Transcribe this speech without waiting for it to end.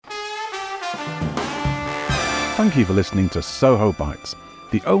Thank you for listening to Soho Bites,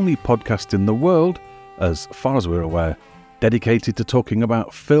 the only podcast in the world, as far as we're aware, dedicated to talking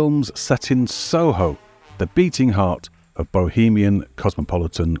about films set in Soho, the beating heart of bohemian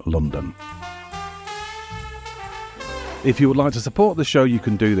cosmopolitan London. If you would like to support the show, you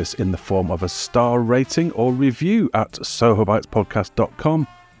can do this in the form of a star rating or review at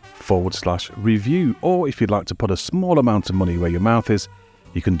sohobitespodcast.com/review, or if you'd like to put a small amount of money where your mouth is,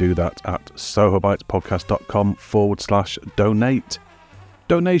 you can do that at sohobitespodcast.com/donate.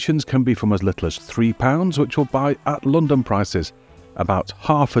 Donations can be from as little as £3, which will buy, at London prices, about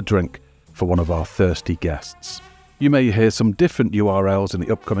half a drink for one of our thirsty guests. You may hear some different URLs in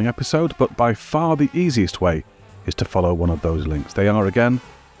the upcoming episode, but by far the easiest way is to follow one of those links. They are, again,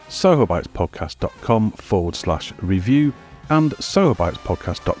 sohobitespodcast.com/review and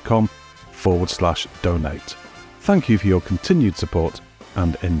sohobitespodcast.com/donate. Thank you for your continued support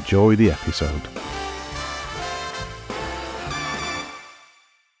and enjoy the episode.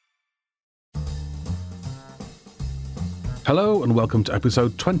 Hello and welcome to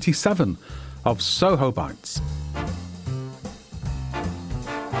episode 27 of Soho Bites.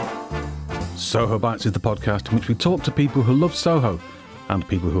 Soho Bites is the podcast in which we talk to people who love Soho and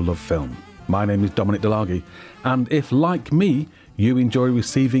people who love film. My name is Dominic Delargy, and if, like me, you enjoy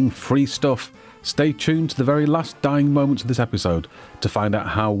receiving free stuff, stay tuned to the very last dying moments of this episode to find out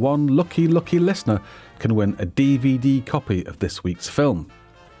how one lucky listener can win a DVD copy of this week's film.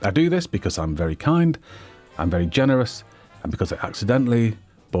 I do this because I'm very kind, I'm very generous, and because I accidentally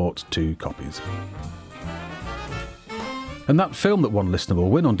bought 2 copies. And that film that one listener will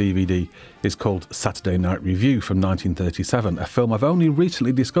win on DVD is called Saturday Night Review from 1937, a film I've only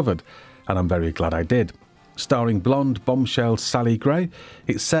recently discovered, and I'm very glad I did. Starring blonde bombshell Sally Gray,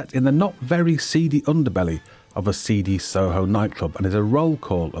 it's set in the not very seedy underbelly of a seedy Soho nightclub and is a roll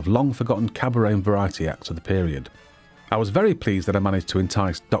call of long-forgotten cabaret and variety acts of the period. I was very pleased that I managed to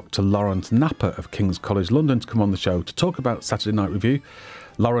entice Dr. Lawrence Napper of King's College London to come on the show to talk about Saturday Night Review.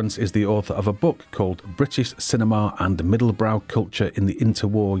 Lawrence is the author of a book called British Cinema and Middlebrow Culture in the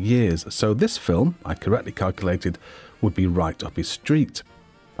Interwar Years, so this film, I correctly calculated, would be right up his street.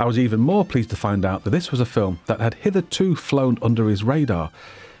 I was even more pleased to find out that this was a film that had hitherto flown under his radar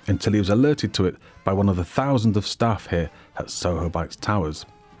until he was alerted to it by one of the thousands of staff here at Soho Bites Towers.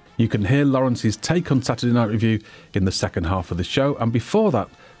 You can hear Lawrence's take on Saturday Night Review in the second half of the show, and before that,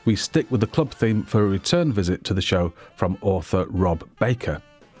 we stick with the club theme for a return visit to the show from author Rob Baker.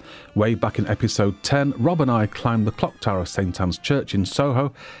 Way back in episode 10, Rob and I climbed the clock tower of St Anne's Church in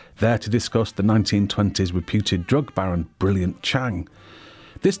Soho, there to discuss the 1920s reputed drug baron Brilliant Chang.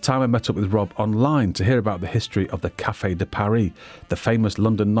 This time I met up with Rob online to hear about the history of the Café de Paris, the famous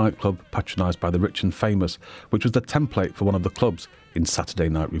London nightclub patronised by the rich and famous, which was the template for one of the clubs in Saturday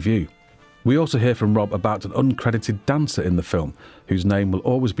Night Review. We also hear from Rob about an uncredited dancer in the film, whose name will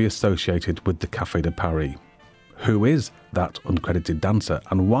always be associated with the Café de Paris. Who is that uncredited dancer,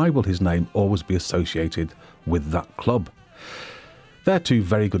 and why will his name always be associated with that club? They're 2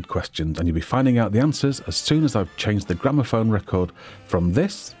 very good questions, and you'll be finding out the answers as soon as I've changed the gramophone record from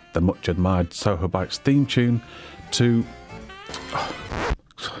this, the much admired Soho Bites theme tune, to...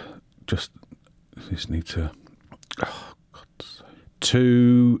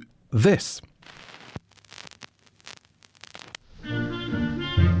 to this.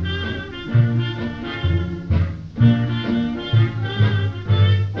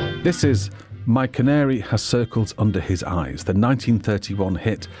 This is My Canary Has Circles Under His Eyes, the 1931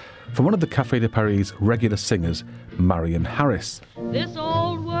 hit from one of the Café de Paris' regular singers, Marion Harris. This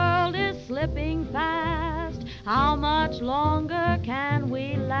old world is slipping fast. How much longer can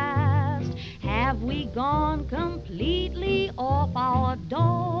we last? Have we gone completely off our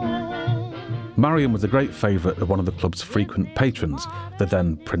dome? Marion was a great favourite of one of the club's frequent patrons, the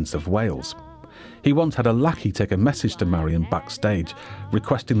then Prince of Wales. He once had a lackey take a message to Marion backstage,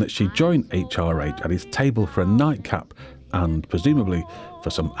 requesting that she join HRH at his table for a nightcap and, presumably,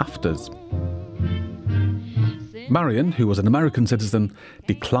 for some afters. Marion, who was an American citizen,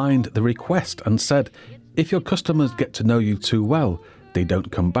 declined the request and said, "If your customers get to know you too well, they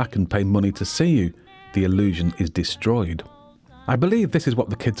don't come back and pay money to see you. The illusion is destroyed." I believe this is what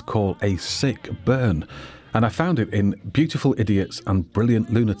the kids call a sick burn, and I found it in Beautiful Idiots and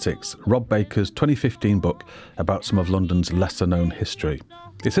Brilliant Lunatics, Rob Baker's 2015 book about some of London's lesser-known history.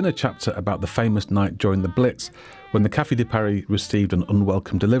 It's in a chapter about the famous night during the Blitz when the Café de Paris received an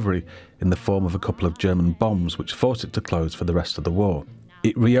unwelcome delivery in the form of a couple of German bombs which forced it to close for the rest of the war.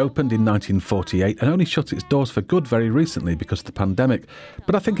 It reopened in 1948 and only shut its doors for good very recently because of the pandemic.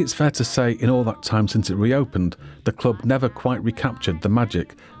 But I think it's fair to say in all that time since it reopened, the club never quite recaptured the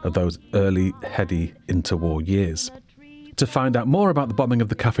magic of those early, heady interwar years. To find out more about the bombing of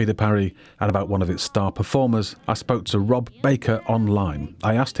the Café de Paris and about one of its star performers, I spoke to Rob Baker online.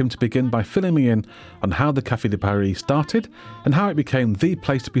 I asked him to begin by filling me in on how the Café de Paris started and how it became the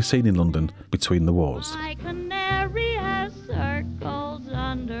place to be seen in London between the wars. My canary has circles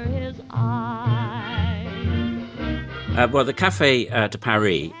under his eyes. Well, the Café de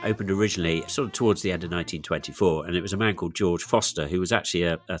Paris opened originally sort of towards the end of 1924, and it was a man called George Foster who was actually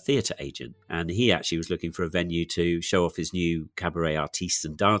a theatre agent, and he actually was looking for a venue to show off his new cabaret artistes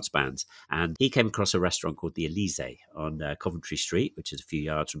and dance bands, and he came across a restaurant called the Elysee on Coventry Street, which is a few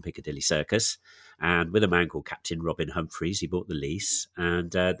yards from Piccadilly Circus, and with a man called Captain Robin Humphreys, he bought the lease,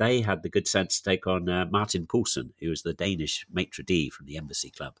 and they had the good sense to take on Martin Poulsen, who was the Danish maitre d' from the Embassy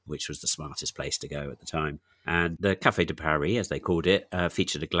Club, which was the smartest place to go at the time. And the Café de Paris, as they called it,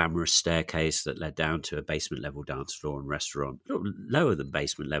 featured a glamorous staircase that led down to a basement-level dance floor and restaurant. Lower than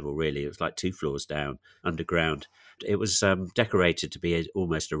basement level, really. It was like 2 floors down, underground. It was decorated to be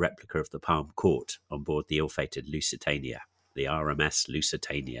almost a replica of the Palm Court on board the ill-fated Lusitania, the RMS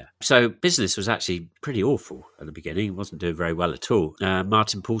Lusitania. So business was actually pretty awful at the beginning. It wasn't doing very well at all.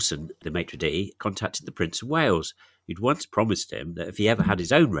 Martin Poulsen, the maitre d', contacted the Prince of Wales, who'd once promised him that if he ever had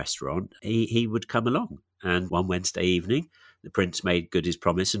his own restaurant, he would come along. And one Wednesday evening, the Prince made good his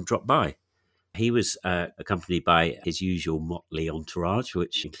promise and dropped by. He was accompanied by his usual motley entourage,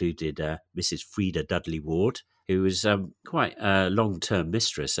 which included Mrs. Frida Dudley Ward, who was quite a long-term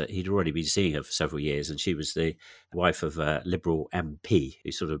mistress. He'd already been seeing her for several years, and she was the wife of a Liberal MP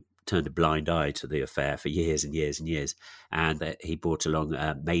who sort of turned a blind eye to the affair for years and years and years. And he brought along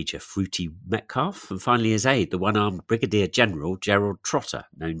Major Fruity Metcalfe, and finally his aide, the one-armed Brigadier General Gerald Trotter,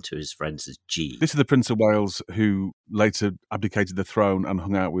 known to his friends as G. This is the Prince of Wales who later abdicated the throne and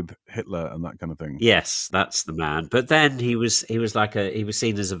hung out with Hitler and that kind of thing. Yes, that's the man. But then he was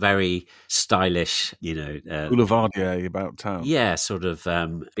seen as a very stylish, boulevardier about town. Yeah, sort of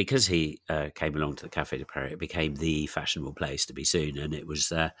because he came along to the Café de Paris, it became the fashionable place to be seen, and it was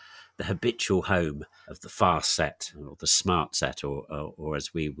the habitual home of the fast set or the smart set, or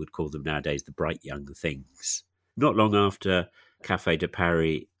as we would call them nowadays, the bright young things. Not long after Café de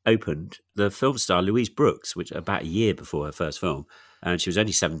Paris opened, the film star Louise Brooks, which about a year before her first film, and she was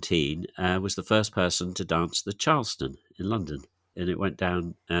only 17, was the first person to dance the Charleston in London. And it went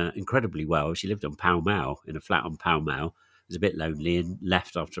down incredibly well. She lived on Pall Mall, in a flat on Pall Mall. It was a bit lonely and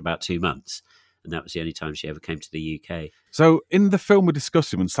left after about 2 months. And that was the only time she ever came to the UK. So in the film we're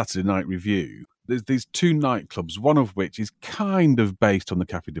discussing on Saturday Night Review, there's these 2 nightclubs, one of which is kind of based on the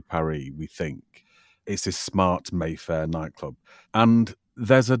Café de Paris, we think. It's this smart Mayfair nightclub. And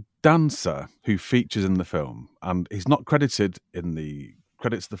there's a dancer who features in the film, and he's not credited in the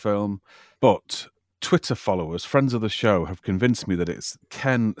credits of the film, but Twitter followers, friends of the show, have convinced me that it's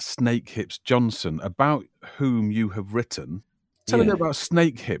Ken Snake Hips Johnson, about whom you have written. Tell me about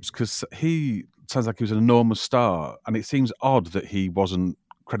Snake Hips, because he sounds like he was an enormous star, and it seems odd that he wasn't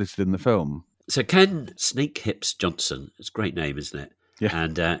credited in the film. So Ken Snake Hips Johnson, it's a great name, isn't it? Yeah.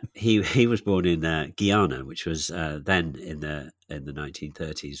 And he was born in Guyana, which was then in the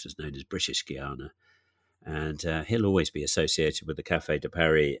 1930s was known as British Guiana. And he'll always be associated with the Café de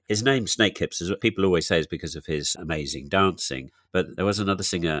Paris. His name, Snake Hips, is what people always say is because of his amazing dancing. But there was another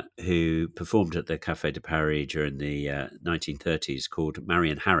singer who performed at the Café de Paris during the 1930s called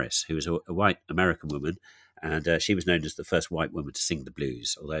Marion Harris, who was a white American woman. And she was known as the first white woman to sing the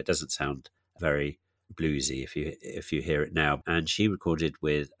blues, although it doesn't sound very bluesy if you hear it now. And she recorded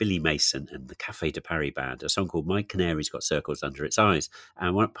with Billy Mason and the Café de Paris band a song called My Canary's Got Circles Under Its Eyes.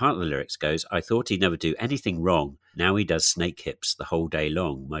 And one part of the lyrics goes, I thought he'd never do anything wrong. Now he does snake hips the whole day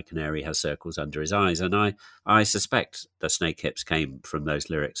long. My canary has circles under his eyes. And I suspect the snake hips came from those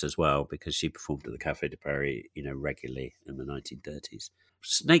lyrics as well, because she performed at the Café de Paris, regularly in the 1930s.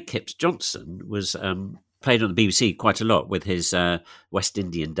 Snake Hips Johnson was played on the BBC quite a lot with his West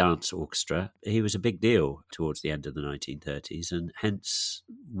Indian Dance Orchestra. He was a big deal towards the end of the 1930s, and hence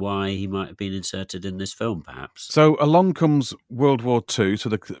why he might have been inserted in this film, perhaps. So along comes World War II.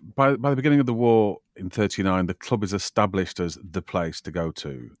 So by the beginning of the war in 1939, the club is established as the place to go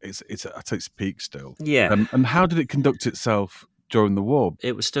to. It's at its peak still. Yeah. And how did it conduct itself during the war?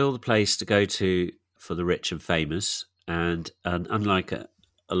 It was still the place to go to for the rich and famous, and unlike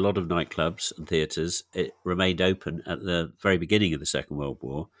a lot of nightclubs and theatres, it remained open at the very beginning of the Second World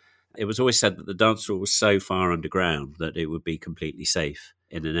War. It was always said that the dance floor was so far underground that it would be completely safe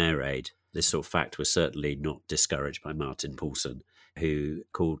in an air raid. This sort of fact was certainly not discouraged by Martin Poulsen. who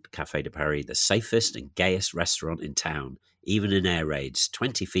called Café de Paris the safest and gayest restaurant in town, even in air raids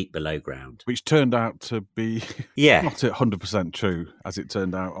 20 feet below ground. Which turned out to be Yeah. not 100% true, as it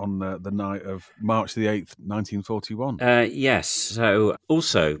turned out on the night of March the 8th, 1941. Yes. So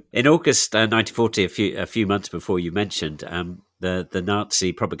also in August 1940, a few months before you mentioned, the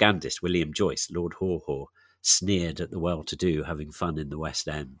Nazi propagandist William Joyce, Lord Haw-Haw, sneered at the well-to-do having fun in the West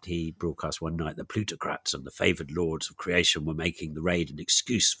End. He broadcast one night that plutocrats and the favoured lords of creation were making the raid an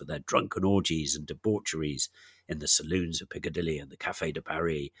excuse for their drunken orgies and debaucheries in the saloons of Piccadilly and the Café de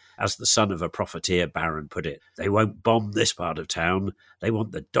Paris. As the son of a profiteer baron put it, they won't bomb this part of town, they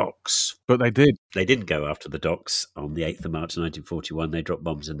want the docks. But they did. They didn't go after the docks. On the 8th of March 1941, they dropped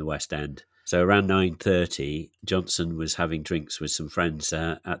bombs in the West End. So around 9:30, Johnson was having drinks with some friends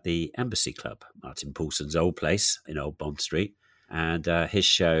at the Embassy Club, Martin Poulsen's old place in Old Bond Street. And his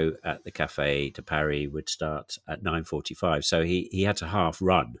show at the Café de Paris would start at 9:45. So he had to half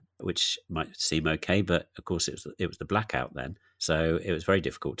run, which might seem okay, but of course it was the blackout then. So it was very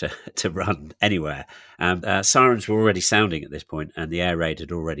difficult to run anywhere. Sirens were already sounding at this point, and the air raid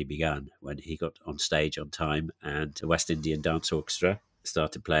had already begun when he got on stage on time, and the West Indian Dance Orchestra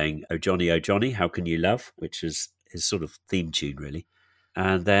started playing Oh Johnny, How Can You Love, which was his sort of theme tune, really.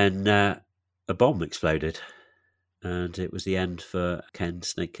 And then a bomb exploded, and it was the end for Ken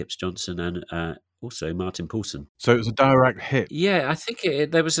Snake Hips Johnson and also Martin Poulsen. So it was a direct hit. Yeah, I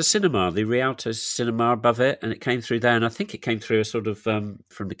think there was a cinema, the Rialto cinema above it, and it came through there. And I think it came through a sort of from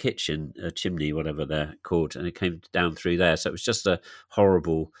the kitchen, a chimney, whatever they're called, and it came down through there. So it was just a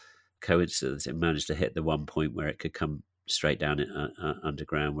horrible coincidence. It managed to hit the one point where it could come straight down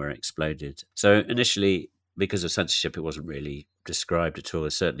underground where it exploded. So initially, because of censorship, it wasn't really described at all.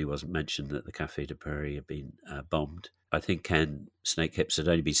 It certainly wasn't mentioned that the Café de Paris had been bombed. I think Ken Snake Hips had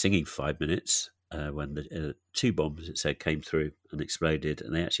only been singing for 5 minutes when the two bombs, it said, came through and exploded,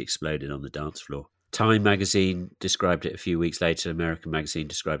 and they actually exploded on the dance floor. Time magazine described it a few weeks later, American magazine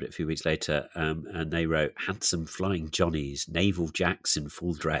described it a few weeks later, and they wrote, handsome flying Johnnies, naval jacks in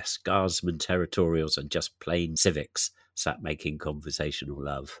full dress, guardsmen territorials, and just plain civics sat making conversational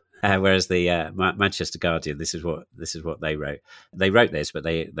love. Whereas the Manchester Guardian, this is what they wrote. They wrote this, but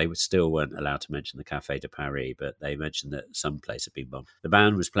they still weren't allowed to mention the Café de Paris, but they mentioned that some place had been bombed. The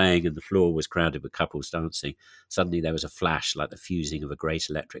band was playing and the floor was crowded with couples dancing. Suddenly there was a flash like the fusing of a great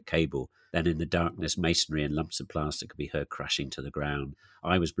electric cable. Then in the darkness, masonry and lumps of plaster could be heard crashing to the ground.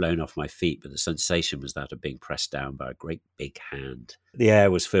 I was blown off my feet, but the sensation was that of being pressed down by a great big hand. The air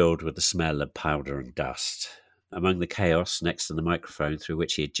was filled with the smell of powder and dust. Among the chaos next to the microphone through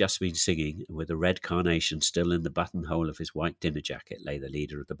which he had just been singing, and with a red carnation still in the buttonhole of his white dinner jacket, lay the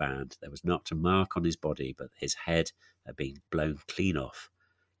leader of the band. There was not a mark on his body, but his head had been blown clean off.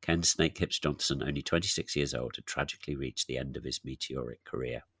 Ken Snake Hips Johnson, only 26 years old, had tragically reached the end of his meteoric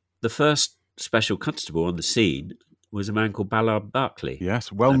career. The first special constable on the scene was a man called Ballard Berkeley.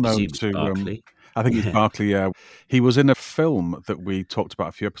 Yes, well known to... I think it's Berkeley, yeah. He was in a film that we talked about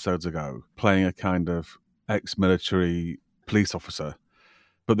a few episodes ago, playing a kind of ex-military police officer,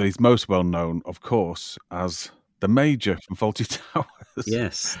 but that he's most well known, of course, as the Major from Fawlty Towers.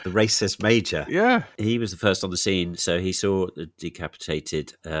 Yes, the racist Major. Yeah. He was the first on the scene, so he saw the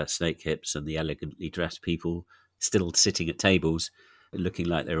decapitated Snake Hips and the elegantly dressed people still sitting at tables, looking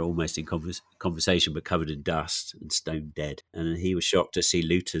like they were almost in conversation, but covered in dust and stone dead. And he was shocked to see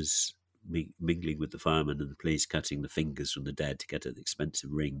looters mingling with the firemen and the police, cutting the fingers from the dead to get at the expensive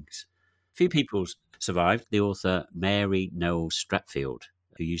rings. Few people survived. The author Mary Noel Stratfield,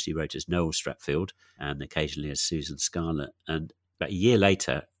 who usually wrote as Noel Stratfield and occasionally as Susan Scarlett, and about a year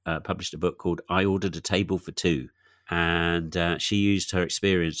later published a book called I Ordered a Table for Two. And she used her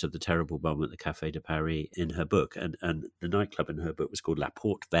experience of the terrible bomb at the Café de Paris in her book. And the nightclub in her book was called La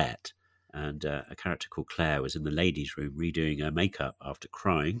Porte Verte. And a character called Claire was in the ladies' room redoing her makeup after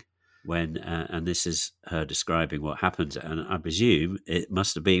crying. And this is her describing what happened, and I presume it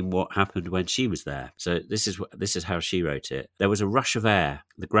must have been what happened when she was there. So this is how she wrote it. There was a rush of air,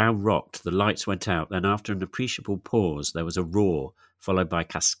 the ground rocked, the lights went out, then after an appreciable pause there was a roar, followed by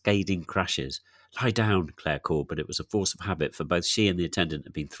cascading crashes. Lie down, Claire called, but it was a force of habit, for both she and the attendant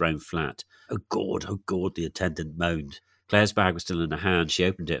had been thrown flat. Oh God, the attendant moaned. Claire's bag was still in her hand. She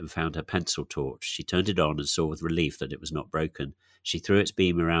opened it and found her pencil torch. She turned it on and saw with relief that it was not broken. She threw its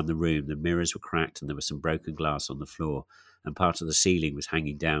beam around the room. The mirrors were cracked and there was some broken glass on the floor, and part of the ceiling was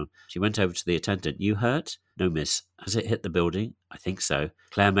hanging down. She went over to the attendant. You hurt? No, miss. Has it hit the building? I think so.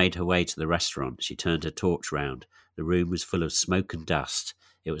 Claire made her way to the restaurant. She turned her torch round. The room was full of smoke and dust.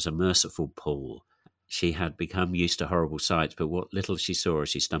 It was a merciful pull. She had become used to horrible sights, but what little she saw as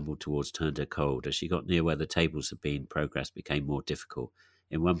she stumbled towards turned her cold. As she got near where the tables had been, progress became more difficult.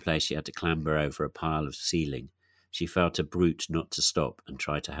 In one place, she had to clamber over a pile of ceiling. She felt a brute not to stop and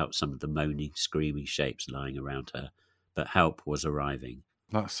tried to help some of the moaning, screaming shapes lying around her. But help was arriving.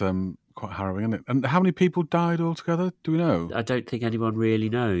 That's quite harrowing, isn't it? And how many people died altogether? Do we know? I don't think anyone really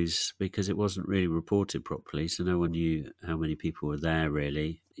knows because it wasn't really reported properly, so no one knew how many people were there,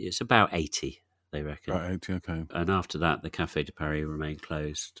 really. It's about 80, they reckon. About 80, okay. And after that, the Café de Paris remained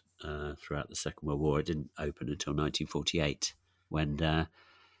closed throughout the Second World War. It didn't open until 1948, when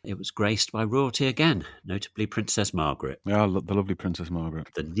it was graced by royalty again, notably Princess Margaret. Yeah, the lovely Princess Margaret.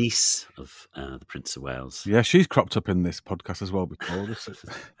 The niece of the Prince of Wales. Yeah, she's cropped up in this podcast as well before.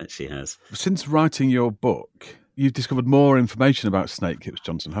 She has. Since writing your book, you've discovered more information about Snakehips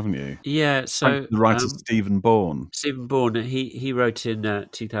Johnson, haven't you? Yeah, so... The writer Stephen Bourne. Stephen Bourne, he wrote in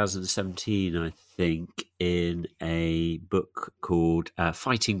 2017, I think, in a book called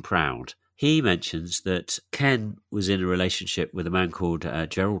Fighting Proud. He mentions that Ken was in a relationship with a man called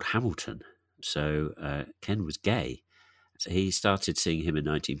Gerald Hamilton. So Ken was gay. So he started seeing him in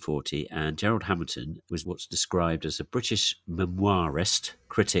 1940, and Gerald Hamilton was what's described as a British memoirist,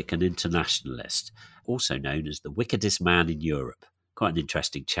 critic and internationalist, also known as the wickedest man in Europe. Quite an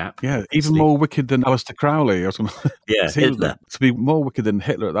interesting chap. Yeah, even more wicked than Aleister Crowley. Yeah, Hitler. To be more wicked than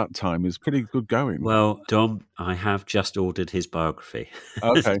Hitler at that time is pretty good going. Well, Dom, I have just ordered his biography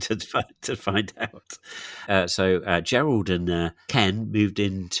to find out. So Gerald and Ken moved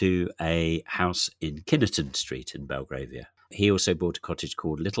into a house in Kinnerton Street in Belgravia. He also bought a cottage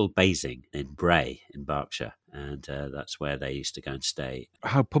called Little Basing in Bray in Berkshire, and that's where they used to go and stay.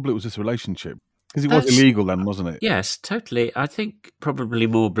 How public was this relationship? Because it was illegal then, wasn't it? Yes, totally. I think probably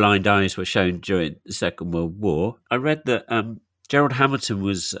more blind eyes were shown during the Second World War. I read that Gerald Hamilton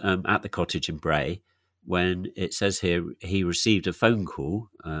was at the cottage in Bray when it says here he received a phone call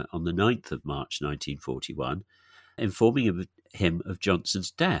on the 9th of March 1941 informing him of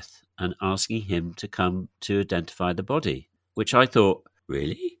Johnson's death and asking him to come to identify the body, which I thought,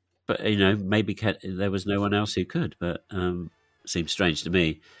 really? But, maybe there was no one else who could, but seems strange to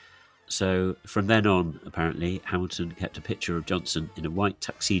me. So from then on, apparently, Hamilton kept a picture of Johnson in a white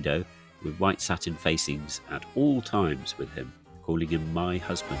tuxedo with white satin facings at all times with him, calling him my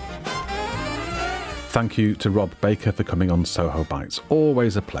husband. Thank you to Rob Baker for coming on Soho Bites.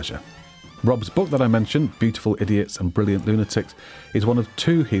 Always a pleasure. Rob's book that I mentioned, Beautiful Idiots and Brilliant Lunatics, is one of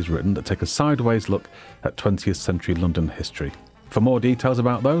two he's written that take a sideways look at 20th century London history. For more details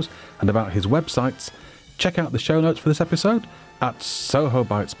about those and about his websites, check out the show notes for this episode at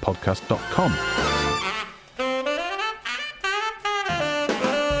sohobitespodcast.com.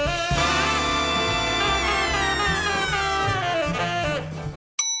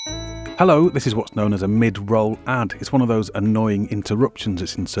 Hello, this is what's known as a mid-roll ad. It's one of those annoying interruptions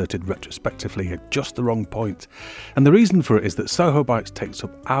that's inserted retrospectively at just the wrong point. And the reason for it is that Soho Bites takes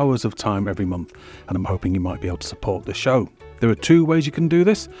up hours of time every month, and I'm hoping you might be able to support the show. There are two ways you can do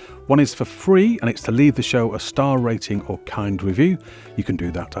this. One is for free, and it's to leave the show a star rating or kind review. You can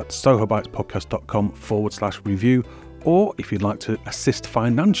do that at sohobitespodcast.com/review. Or if you'd like to assist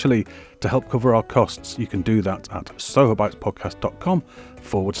financially to help cover our costs, you can do that at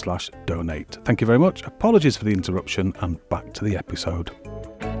sohobitespodcast.com/donate. Thank you very much. Apologies for the interruption, and back to the episode.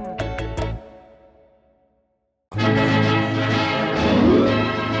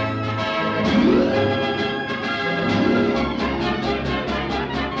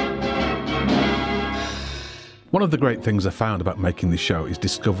 One of the great things I found about making this show is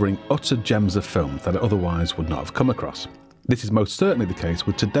discovering utter gems of films that I otherwise would not have come across. This is most certainly the case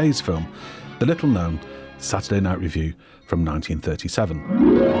with today's film, the little-known Saturday Night Review from 1937.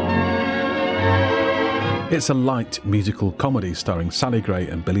 It's a light musical comedy starring Sally Gray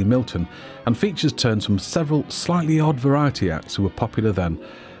and Billy Milton and features turns from several slightly odd variety acts who were popular then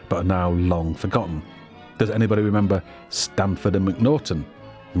but are now long forgotten. Does anybody remember Stanford and McNaughton,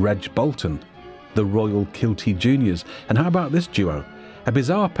 Reg Bolton, the Royal Kilty Juniors, and how about this duo? A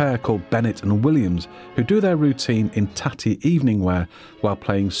bizarre pair called Bennett and Williams who do their routine in tatty evening wear while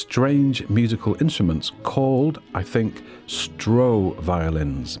playing strange musical instruments called, I think, Stroh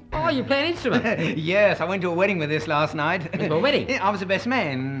violins. Oh, you play an instrument? Yes, I went to a wedding with this last night. Went to a wedding? Yeah, I was the best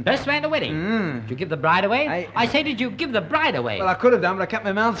man. Best man at the wedding? Did you give the bride away? I say, did you give the bride away? Well, I could have done, but I kept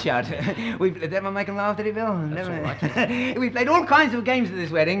my mouth shut. Did I make them laugh, did he, Bill? That's all right. We played all kinds of games at this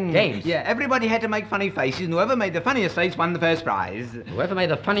wedding. Games? Yeah, everybody had to make funny faces, and whoever made the funniest face won the first prize. Whoever made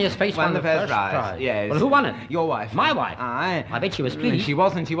the funniest face won the first prize. Yes. Well, who won it? Your wife. My wife? Aye. I bet she was pleased. She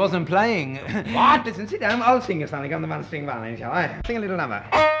wasn't playing. What? Listen, sit down. I'll sing you something on the one-string violin, shall I? Sing a little number.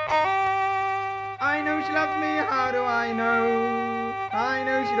 I know she loves me, how do I know? I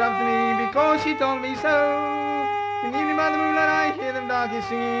know she loves me because she told me so. In the evening by the moonlight I hear them darkies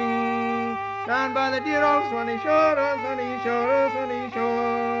singing, down by the dear old Swanee shore, oh Swanee shore, oh Swanee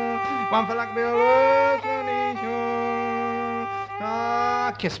shore. One for luck, Bill, oh Swanee shore.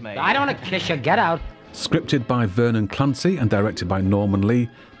 Ah, kiss me. I don't want to kiss you. Get out. Scripted by Vernon Clancy and directed by Norman Lee,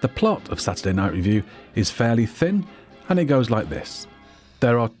 the plot of Saturday Night Review is fairly thin, and it goes like this.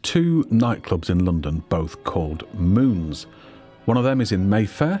 There are 2 nightclubs in London, both called Moons. One of them is in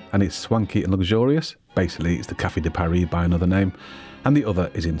Mayfair, and it's swanky and luxurious. Basically, it's the Café de Paris by another name. And the other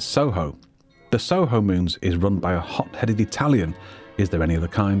is in Soho. The Soho Moons is run by a hot-headed Italian, is there any other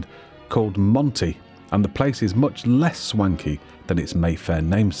kind, called Monty, and the place is much less swanky than its Mayfair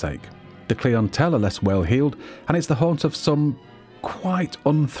namesake. The clientele are less well-heeled, and it's the haunt of some quite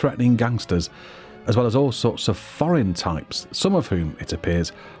unthreatening gangsters, as well as all sorts of foreign types, some of whom, it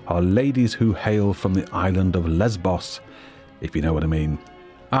appears, are ladies who hail from the island of Lesbos, if you know what I mean.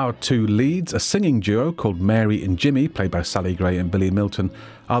 Our 2 leads, a singing duo called Mary and Jimmy, played by Sally Gray and Billy Milton,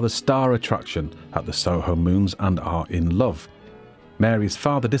 are the star attraction at the Soho Moons and are in love. Mary's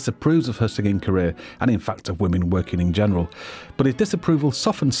father disapproves of her singing career and in fact of women working in general, but his disapproval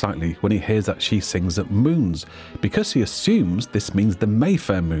softens slightly when he hears that she sings at Moons, because he assumes this means the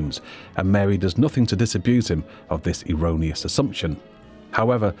Mayfair Moons, and Mary does nothing to disabuse him of this erroneous assumption.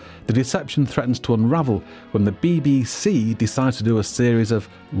 However, the deception threatens to unravel when the BBC decides to do a series of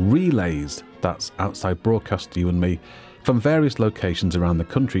relays, that's outside broadcast to you and me, from various locations around the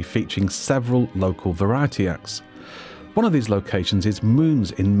country featuring several local variety acts. One of these locations is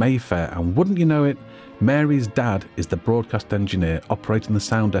Moons in Mayfair, and wouldn't you know it, Mary's dad is the broadcast engineer operating the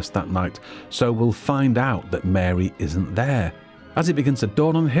sound desk that night, so we'll find out that Mary isn't there. As it begins to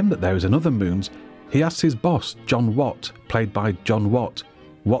dawn on him that there is another Moons, he asks his boss, John Watt, played by John Watt,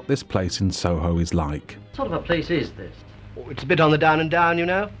 what this place in Soho is like. What sort of a place is this? Oh, it's a bit on the down and down, you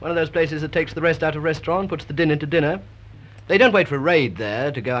know. One of those places that takes the rest out of restaurant, puts the din into dinner. They don't wait for a raid there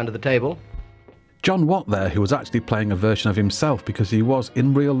to go under the table. John Watt there, who was actually playing a version of himself because he was,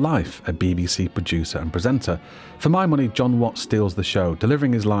 in real life, a BBC producer and presenter. For my money, John Watt steals the show,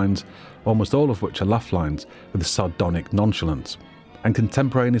 delivering his lines, almost all of which are laugh lines, with sardonic nonchalance. And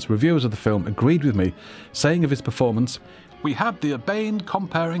contemporaneous reviewers of the film agreed with me, saying of his performance, "We had the urbane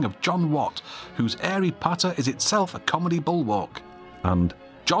comparing of John Watt, whose airy patter is itself a comedy bulwark." And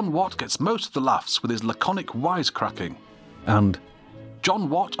 "John Watt gets most of the laughs with his laconic wisecracking." And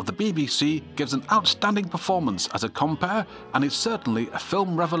 "John Watt of the BBC gives an outstanding performance as a compere and is certainly a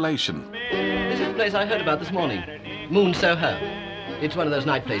film revelation." This is the place I heard about this morning. Moon Soho. It's one of those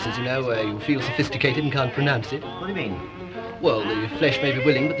night places, you know, where you feel sophisticated and can't pronounce it. What do you mean? Well, the flesh may be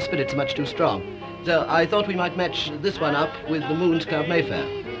willing, but the spirits are much too strong. So I thought we might match this one up with the Moons Club Mayfair.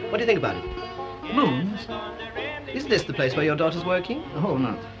 What do you think about it? Moons? Isn't this the place where your daughter's working? Oh,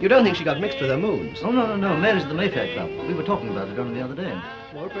 no. You don't think she got mixed with her Moons? Oh, no. Mary's at the Mayfair Club. We were talking about it only the other day.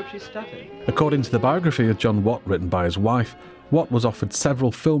 Well, perhaps she stuttered. According to the biography of John Watt written by his wife, Watt was offered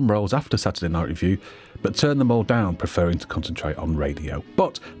several film roles after Saturday Night Review, but turned them all down, preferring to concentrate on radio.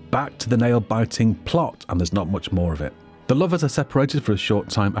 But back to the nail-biting plot, and there's not much more of it. The lovers are separated for a short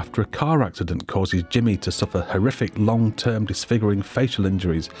time after a car accident causes Jimmy to suffer horrific long-term disfiguring facial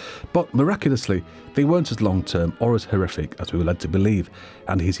injuries, but miraculously they weren't as long-term or as horrific as we were led to believe,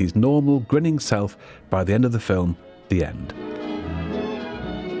 and he's his normal grinning self by the end of the film, the end.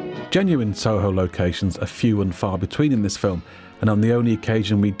 Genuine Soho locations are few and far between in this film, and on the only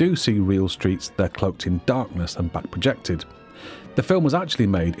occasion we do see real streets, they're cloaked in darkness and back projected. The film was actually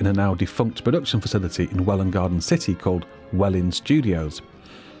made in a now defunct production facility in Welwyn Garden City called Welwyn Studios.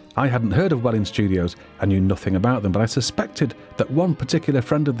 I hadn't heard of Welwyn Studios and knew nothing about them, but I suspected that one particular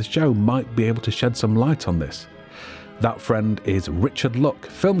friend of the show might be able to shed some light on this. That friend is Richard Luck,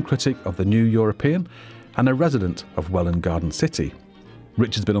 film critic of The New European and a resident of Welwyn Garden City.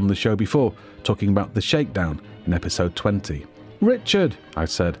 Richard's been on the show before, talking about The Shakedown in episode 20. "Richard," I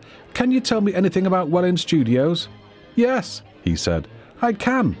said, "can you tell me anything about Welwyn Studios?" "Yes," he said, "I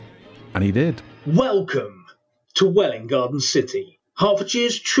can." And he did. Welcome to Welwyn Garden City,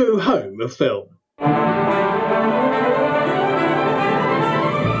 Hertfordshire's true home of film.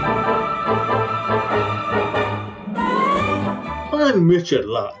 I'm Richard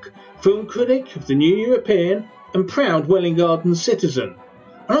Luck, film critic of The New European and proud Welwyn Garden citizen,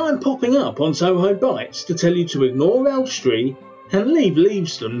 and I'm popping up on Soho Bites to tell you to ignore Elstree and leave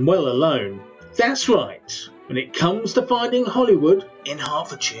Leavesden well alone. That's right. When it comes to finding Hollywood in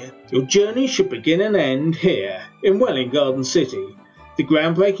Hertfordshire, your journey should begin and end here in Welwyn Garden City, the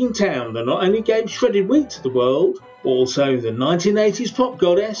groundbreaking town that not only gave shredded wheat to the world, but also the 1980s pop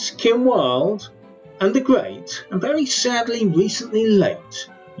goddess Kim Wilde, and the great, and very sadly recently late,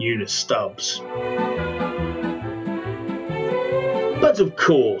 Eunice Stubbs. But of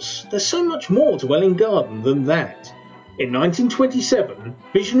course, there's so much more to Welwyn Garden than that. In 1927,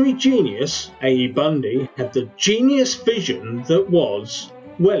 visionary genius A.E. Bundy had the genius vision that was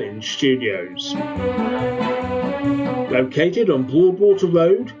Welwyn Studios. Located on Broadwater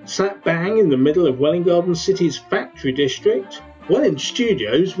Road, slap bang in the middle of Welwyn Garden City's factory district, Welwyn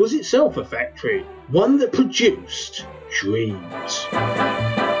Studios was itself a factory, one that produced dreams.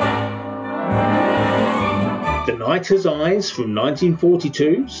 The Night Has Eyes from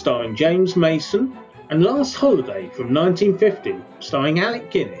 1942, starring James Mason, and Last Holiday from 1950, starring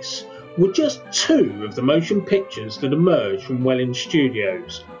Alec Guinness, were just two of the motion pictures that emerged from Welwyn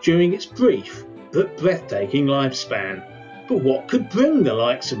Studios during its brief but breathtaking lifespan. But what could bring the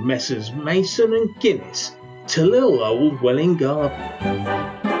likes of Messrs Mason and Guinness to little old Welwyn Garden?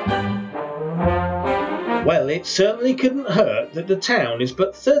 Well, it certainly couldn't hurt that the town is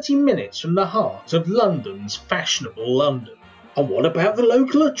but 30 minutes from the heart of London's fashionable London. And what about the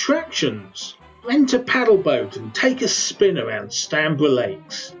local attractions? Rent a paddle boat and take a spin around Stamborough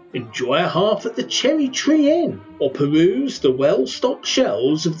Lakes. Enjoy a half at the Cherry Tree Inn, or peruse the well-stocked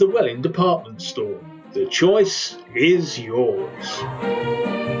shelves of the Welwyn department store. The choice is yours.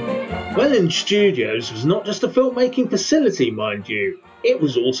 Welwyn Studios was not just a filmmaking facility, mind you. It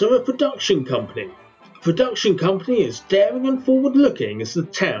was also a production company. A production company as daring and forward-looking as the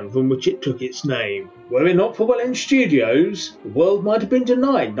town from which it took its name. Were it not for Welwyn Studios, the world might have been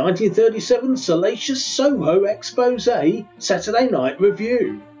denied 1937's salacious Soho expose Saturday Night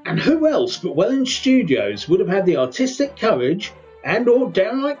Review. And who else but Welwyn Studios would have had the artistic courage and or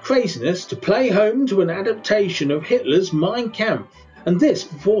downright craziness to play home to an adaptation of Hitler's Mein Kampf, and this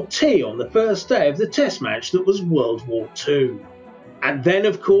before tea on the first day of the test match that was World War II. And then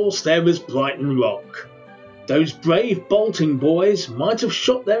of course there was Brighton Rock. Those brave bolting boys might have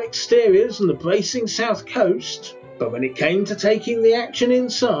shot their exteriors on the bracing south coast, but when it came to taking the action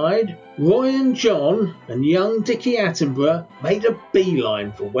inside, Roy and John and young Dickie Attenborough made a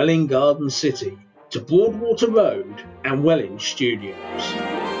beeline for Welwyn Garden City, to Broadwater Road and Welwyn Studios.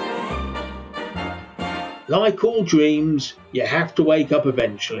 Like all dreams, you have to wake up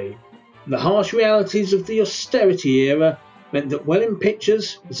eventually. The harsh realities of the austerity era meant that Welwyn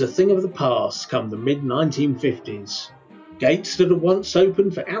Pictures was a thing of the past come the mid-1950s. Gates that had once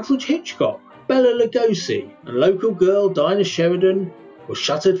opened for Alfred Hitchcock, Bela Lugosi and local girl Dinah Sheridan were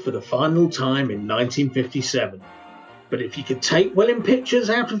shuttered for the final time in 1957. But if you could take Welwyn Pictures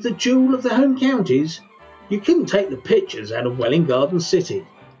out of the jewel of the home counties, you couldn't take the pictures out of Welwyn Garden City.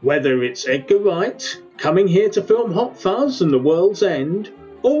 Whether it's Edgar Wright coming here to film Hot Fuzz and The World's End,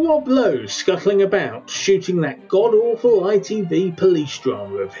 or Rob Lowe scuttling about shooting that god-awful ITV police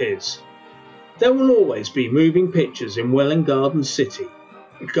drama of his. There will always be moving pictures in Welwyn Garden City,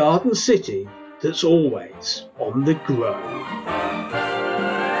 a garden city that's always on the grow.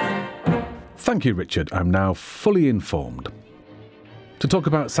 Thank you, Richard. I'm now fully informed. To talk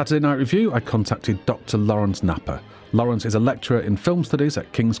about Saturday Night Review, I contacted Dr. Lawrence Napper. Lawrence is a lecturer in film studies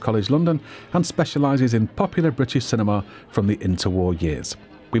at King's College London and specialises in popular British cinema from the interwar years.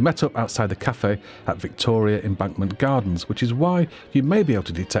 We met up outside the cafe at Victoria Embankment Gardens, which is why you may be able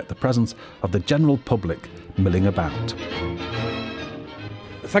to detect the presence of the general public milling about.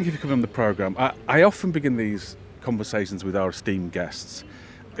 Thank you for coming on the programme. I often begin these conversations with our esteemed guests,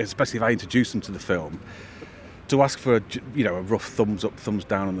 especially if I introduce them to the film, to ask for a rough thumbs up, thumbs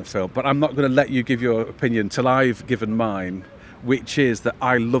down on the film. But I'm not going to let you give your opinion till I've given mine, which is that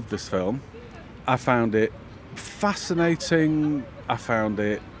I love this film. I found it fascinating, I found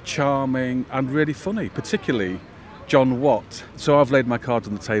it charming and really funny, particularly John Watt. So I've laid my cards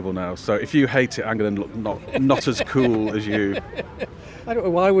on the table now. So if you hate it, I'm going to look not as cool as you. I don't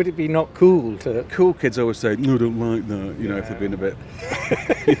know, why would it be not cool to... Cool kids always say, no, I don't like that, if they've been a bit...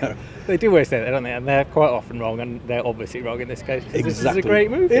 They do always say that, don't they? And they're quite often wrong, and they're obviously wrong in this case. Exactly. This is a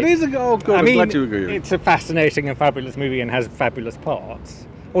great movie. It is I'm glad you agree with It's a fascinating and fabulous movie and has fabulous parts.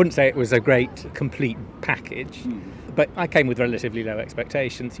 I wouldn't say it was a great, complete package. But I came with relatively low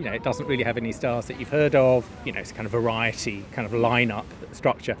expectations. It doesn't really have any stars that you've heard of. It's a kind of variety, kind of lineup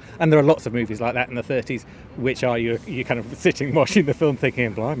structure. And there are lots of movies like that in the 30s, which are you kind of sitting watching the film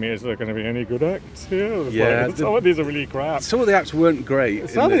thinking, blimey, is there going to be any good acts here? Some of these are really crap. Some of the acts weren't great.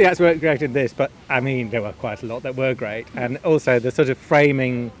 Some of the acts weren't great in this, but there were quite a lot that were great. And also the sort of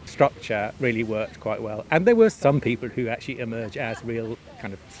framing structure really worked quite well. And there were some people who actually emerge as real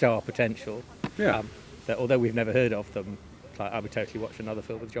kind of star potential. Yeah. That although we've never heard of them, Like, I would totally watch another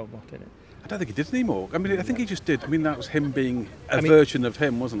film with John Watt in it. I don't think he did anymore. I mean, I think he just did. I mean, that was him being a version of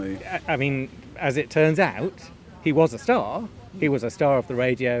him, wasn't he? I mean, as it turns out, he was a star. He was a star of the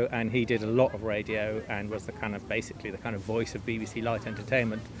radio, and he did a lot of radio and was basically the kind of voice of BBC Light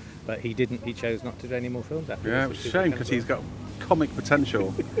Entertainment. But he chose not to do any more films after this. Yeah, it's a shame because he's got comic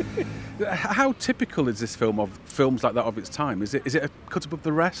potential. How typical is this film of films like that of its time? Is it a cut above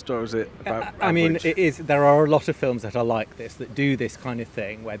the rest, or is it about I mean, average? it is. There are a lot of films that are like this, that do this kind of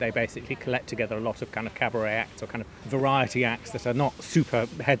thing, where they basically collect together a lot of kind of cabaret acts or kind of variety acts that are not super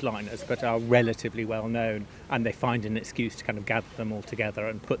headliners, but are relatively well known, and they find an excuse to kind of gather them all together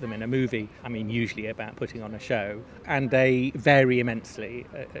and put them in a movie. I mean, usually about putting on a show, and they vary immensely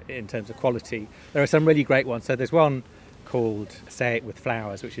in terms of quality. There are some really great ones. So there's one called Say It With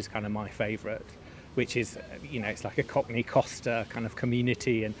Flowers, which is kind of my favourite, which is, it's like a Cockney Costa kind of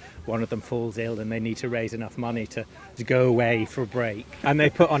community, and one of them falls ill and they need to raise enough money to go away for a break. And they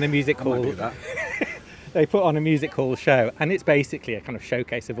put on a music hall. They put on a music hall show, and it's basically a kind of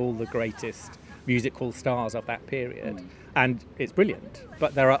showcase of all the greatest music hall stars of that period. And it's brilliant.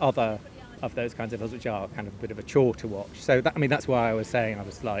 But there are other of those kinds of films which are kind of a bit of a chore to watch. So that's why I was saying, I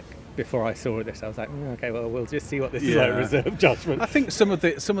was like, before I saw this, I was like, okay, well, we'll just see what this is like, reserve judgment. I think some of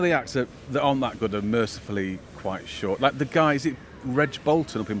the acts that aren't that good are mercifully quite short. Like the guy, is it Reg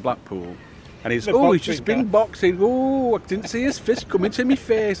Bolton up in Blackpool? And he's just been boxing. Oh, I didn't see his fist come into my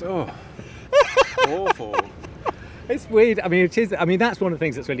face. Oh, awful. It's weird. I mean, it is. I mean, that's one of the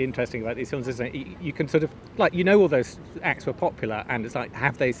things that's really interesting about these films, isn't it? You can sort of, all those acts were popular, and it's like,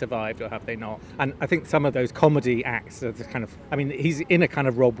 have they survived or have they not? And I think some of those comedy acts are the kind of, I mean, he's in a kind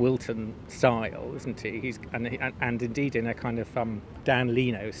of Rob Wilton style, isn't he? And indeed in a kind of Dan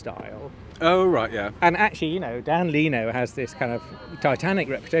Leno style. Oh, right, yeah. And actually, Dan Leno has this kind of Titanic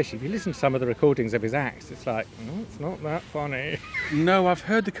reputation. If you listen to some of the recordings of his acts, it's like, no, it's not that funny. No, I've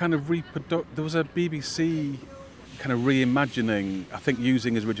heard the kind of there was a BBC kind of reimagining, I think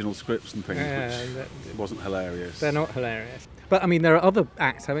using his original scripts and things, which wasn't hilarious. They're not hilarious. But I mean, there are other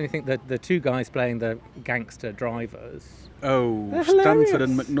acts. I mean, I think that the two guys playing the gangster drivers. Oh, Stanford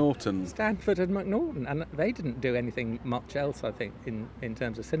and McNaughton. Stanford and McNaughton, and they didn't do anything much else, I think, in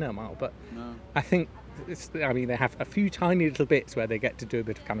terms of cinema. But no. I think, they have a few tiny little bits where they get to do a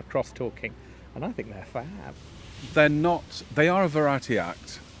bit of kind of cross-talking, and I think they're fab. They are a variety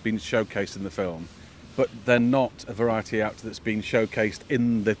act being showcased in the film, but they're not a variety act that's been showcased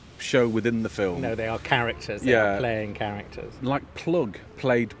in the show within the film. No, they are characters. They are playing characters. Like Plug,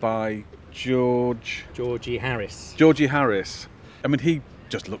 played by Georgie Harris. I mean, he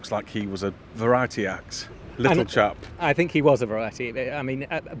just looks like he was a variety act. Chap. I think he was a variety. I mean,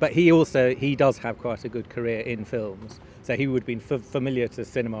 but he does have quite a good career in films. So he would have been familiar to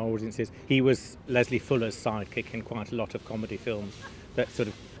cinema audiences. He was Leslie Fuller's sidekick in quite a lot of comedy films that sort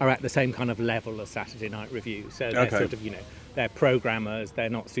of are at the same kind of level as Saturday Night Review. So they're sort of, they're programmers, they're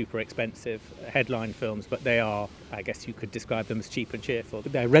not super expensive headline films, but they are, I guess you could describe them as cheap and cheerful.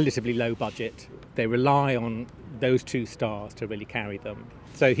 They're relatively low budget. They rely on those two stars to really carry them.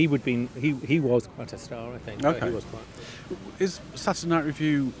 So he was quite a star, I think. Okay. He was quite. Is Saturday Night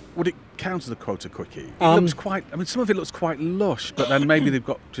Review, would it count as a quota quickie? It looks quite, some of it looks quite lush, but then maybe they've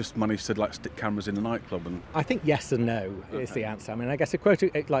got just managed to stick cameras in a nightclub. And I think yes and no is the answer. I mean, I guess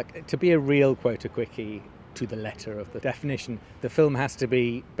to be a real quota quickie, to the letter of the definition, the film has to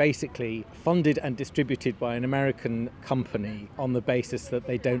be basically funded and distributed by an American company on the basis that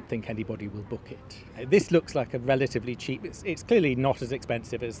they don't think anybody will book it. This looks like a relatively cheap, it's clearly not as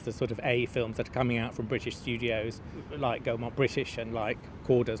expensive as the sort of A films that are coming out from British studios, like Gaumont British and like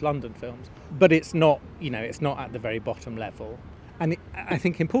Corder's London films, but it's not, it's not at the very bottom level. And I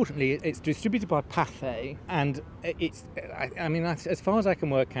think importantly, it's distributed by Pathé, and as far as I can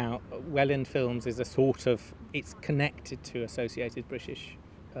work out, Welland Films is it's connected to Associated British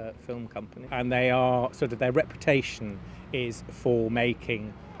Film Company, and they are their reputation is for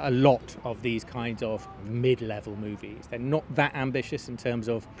making a lot of these kinds of mid-level movies. They're not that ambitious in terms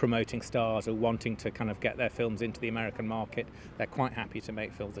of promoting stars or wanting to kind of get their films into the American market. They're quite happy to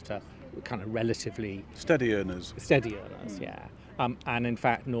make films that are kind of relatively steady earners, yeah. And in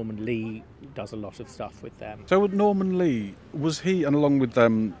fact, Norman Lee does a lot of stuff with them. So with Norman Lee, was he, and along with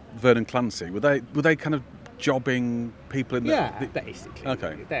Vernon Clancy, were they kind of jobbing people in there? Yeah, basically.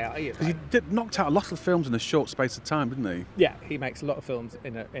 Okay. They are. Because he knocked out a lot of films in a short space of time, didn't he? Yeah, he makes a lot of films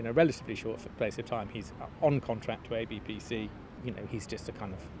in a relatively short space of time. He's on contract to ABPC. He's just a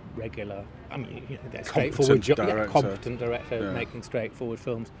kind of regular, I mean, they're Competent straightforward, director. competent director Yeah. making straightforward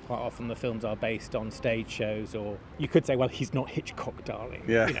films. Quite often the films are based on stage shows, or you could say, well, he's not Hitchcock, darling.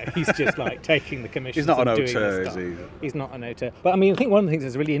 Yeah. He's just like taking the commissions. He's not an and doing auteur, his is stuff. he? He's not an auteur. But I mean, I think one of the things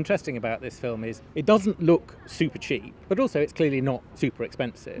that's really interesting about this film is it doesn't look super cheap, but also it's clearly not super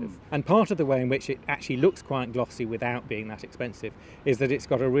expensive. And part of the way in which it actually looks quite glossy without being that expensive is that it's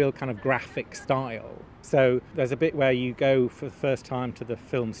got a real kind of graphic style. So there's a bit where you go for the first time to the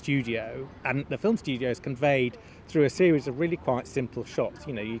film studio, and the film studio is conveyed through a series of really quite simple shots.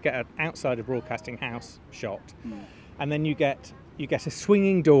 You get an outside a broadcasting house shot, and then you get a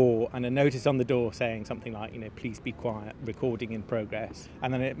swinging door and a notice on the door saying something like, please be quiet, recording in progress.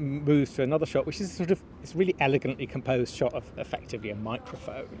 And then it moves to another shot, which is it's really elegantly composed shot of effectively a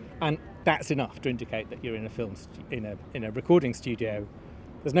microphone. And that's enough to indicate that you're in a film, in a recording studio.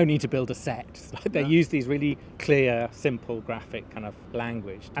 There's no need to build a set. They use these really clear, simple, graphic kind of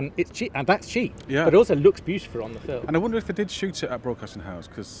language. And it's cheap, and that's cheap. Yeah. But it also looks beautiful on the film. And I wonder if they did shoot it at Broadcasting House,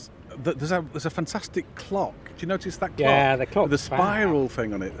 because there's a fantastic clock. Do you notice that clock? Yeah, the clock. With the spiral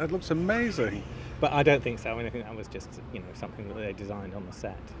thing on it. That looks amazing. But I don't think so. I mean, I think that was just, something that they designed on the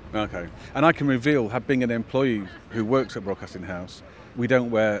set. Okay. And I can reveal, being an employee who works at Broadcasting House, we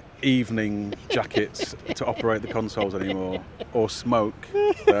don't wear evening jackets to operate the consoles anymore, or smoke,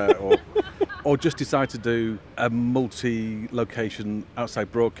 or just decide to do a multi-location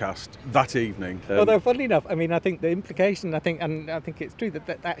outside broadcast that evening. Although, funnily enough, I mean, I think the implication, I think it's true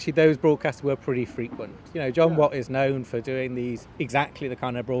that actually those broadcasts were pretty frequent. John Watt is known for doing these exactly the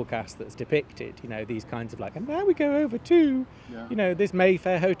kind of broadcasts that's depicted. These kinds of and now we go over to, this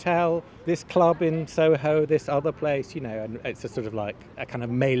Mayfair hotel, this club in Soho, this other place, and it's a sort of like a kind of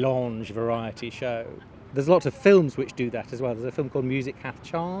mélange variety show. There's lots of films which do that as well. There's a film called Music Hath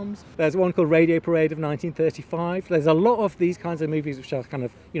Charms. There's one called Radio Parade of 1935. There's a lot of these kinds of movies which are kind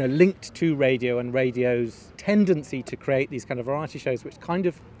of, linked to radio and radio's tendency to create these kind of variety shows which kind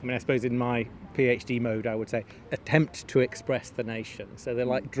of, I suppose in my PhD mode, I would say, attempt to express the nation. So they're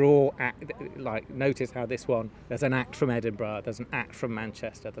notice how this one, there's an act from Edinburgh, there's an act from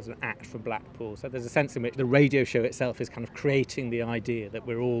Manchester, there's an act from Blackpool. So there's a sense in which the radio show itself is kind of creating the idea that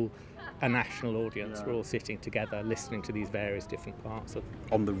we're all a national audience. Yeah. We're all sitting together listening to these various different parts of...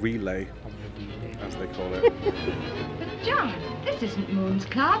 On the relay, as they call it. But John, this isn't Moon's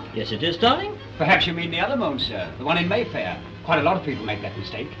Club. Yes, it is, darling. Perhaps you mean the other Moon, sir. The one in Mayfair. Quite a lot of people make that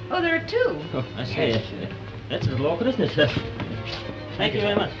mistake. Oh, there are two. Oh, I see. Yes. That's a little awkward, isn't it, sir? Thank you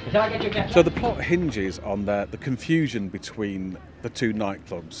very much. Shall I get your cap? So the plot hinges on the confusion between the two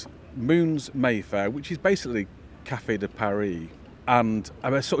nightclubs. Moon's Mayfair, which is basically Café de Paris, and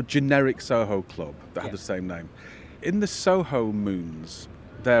a sort of generic Soho club that have the same name. In the Soho Moons,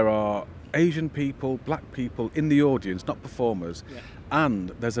 there are Asian people, black people in the audience, not performers, and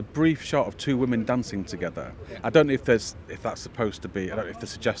there's a brief shot of two women dancing together. I don't know if that's supposed to be, I don't know if they're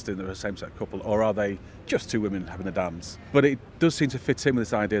suggesting they're a same-sex couple, or are they just two women having a dance. But it does seem to fit in with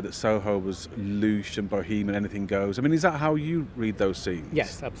this idea that Soho was louche and bohemian, anything goes. I mean, is that how you read those scenes?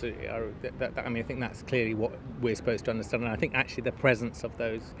 Yes, absolutely. I think that's clearly what we're supposed to understand, and I think actually the presence of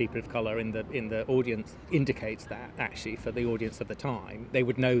those people of colour in the audience indicates that, actually, for the audience of the time. They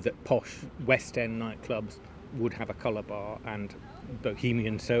would know that posh West End nightclubs would have a colour bar, and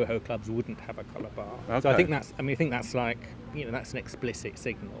bohemian Soho clubs wouldn't have a colour bar. Okay. So I think that's like, that's an explicit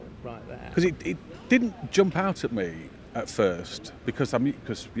signal right there. Because it didn't jump out at me at first, because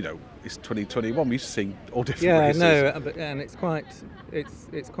it's 2021. We used to see all different races. And it's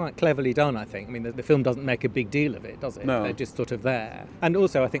quite cleverly done, I think. I mean, the film doesn't make a big deal of it, does it? No. They're just sort of there. And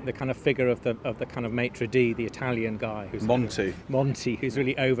also, I think the kind of figure of the kind of maitre d', the Italian guy, who's Monty, who's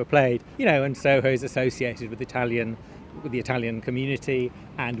really overplayed. And Soho is associated with the Italian community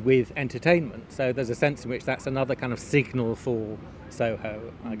and with entertainment. So there's a sense in which that's another kind of signal for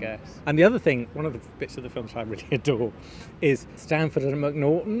Soho, I guess. And the other thing, one of the bits of the films I really adore, is Stanford and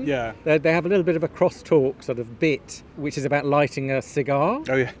McNaughton. Yeah. They have a little bit of a crosstalk sort of bit, which is about lighting a cigar.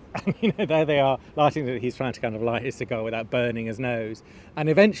 Oh, yeah. There they are, he's trying to kind of light his cigar without burning his nose. And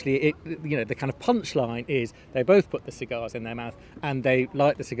eventually, the kind of punchline is they both put the cigars in their mouth and they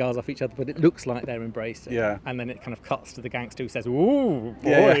light the cigars off each other, but it looks like they're embracing. Yeah. And then it kind of cuts to the gangster who says, "Ooh,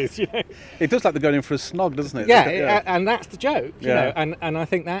 boys." Yeah. It does like they're going in for a snog, doesn't it? Yeah, and that's the joke. Yeah. know, and I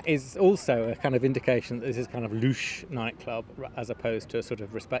think that is also a kind of indication that this is kind of louche nightclub as opposed to a sort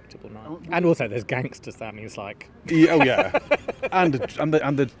of respectable night. And also there's gangsters. That means like and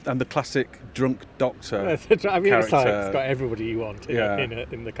the classic drunk doctor. I mean, character. it's got everybody you want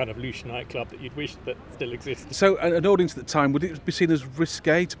in the kind of louche nightclub that you'd wish that still existed. So, an audience at the time, would it be seen as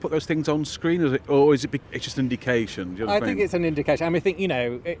risque to put those things on screen, or is it it's just an indication? Do you know what I mean? Think it's an indication. I mean, I think,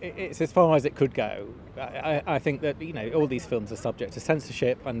 it's as far as it could go. I think that, all these films are subject to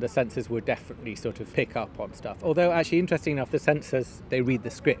censorship, and the censors would definitely sort of pick up on stuff. Although, actually, interesting enough, the censors, they read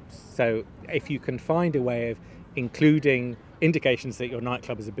the scripts. So if you can find a way of including indications that your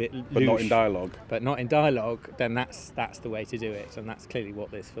nightclub is a bit louche, but not in dialogue, then that's the way to do it, and that's clearly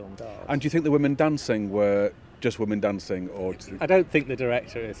what this film does. And do you think the women dancing were just women dancing, or I don't think the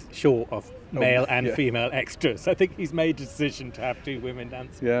director is short of male and female extras. I think he's made a decision to have 2 women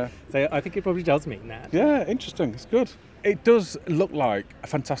dancing. Yeah. So I think it probably does mean that. Yeah, interesting. It's good. It does look like a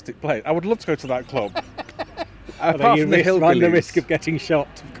fantastic place. I would love to go to that club. Apart from the run the risk of getting shot,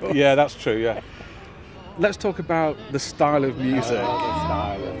 of course. Yeah, that's true, yeah. Let's talk about the style of music.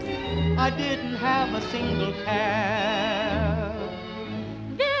 I didn't have a single care.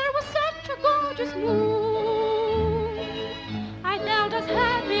 There was such a gorgeous moon. I felt as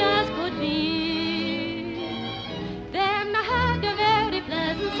happy as could be. Then I had a very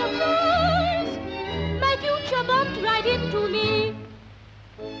pleasant surprise. My future bumped right into me.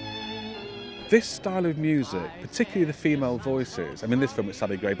 This style of music, particularly the female voices, I mean, this film is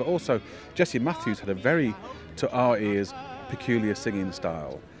Sally Gray, but also Jessie Matthews had a very, to our ears, peculiar singing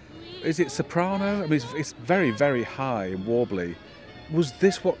style. Is it soprano? I mean, it's very, very high and warbly. Was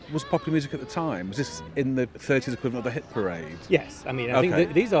this what was popular music at the time? Was this in the 30s equivalent of the Hit Parade? Yes, I mean, I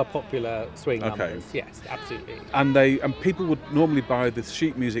think these are popular swing numbers. Yes, absolutely. And people would normally buy the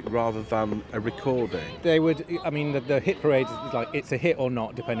sheet music rather than a recording. They would. I mean, the Hit Parade is like it's a hit or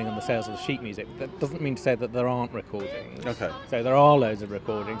not depending on the sales of the sheet music. That doesn't mean to say that there aren't recordings. Okay. So there are loads of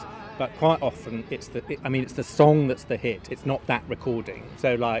recordings, but quite often it's the song that's the hit. It's not that recording.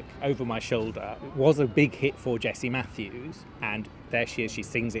 So like Over My Shoulder was a big hit for Jessie Matthews, and there she is, she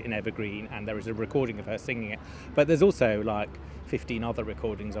sings it in Evergreen, and there is a recording of her singing it. But there's also like 15 other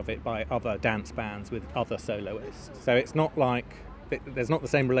recordings of it by other dance bands with other soloists. So it's not like there's not the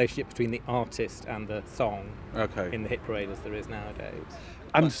same relationship between the artist and the song in the Hit Parade as there is nowadays.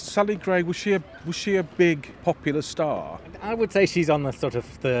 And Sally Gray, was she a big popular star? I would say she's on the sort of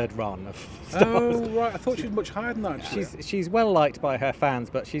third run of stars. Oh, right. I thought she was much higher than that, actually. She's well liked by her fans,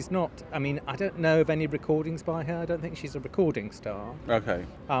 but she's not. I mean, I don't know of any recordings by her. I don't think she's a recording star. Okay.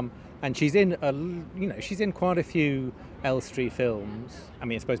 And she's in she's in quite a few Elstree films. I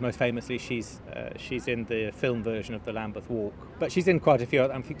mean, I suppose most famously she's in the film version of The Lambeth Walk, but she's in quite a few.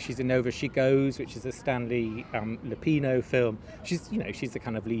 I think she's in Over She Goes, which is a Stanley Lupino film. She's the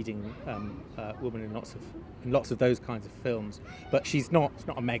kind of leading woman in lots of those kinds of films, but she's not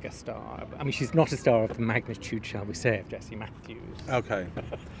a mega star. I mean, she's not a star of the magnitude, shall we say, of Jessie Matthews. Okay.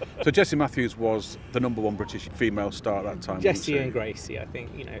 So Jessie Matthews was the number one British female star at that time. Jessie and Gracie, I think.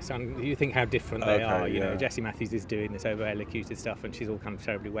 So you think how different they are. Jessie Matthews is doing this over-elocuted stuff, and she's all kind of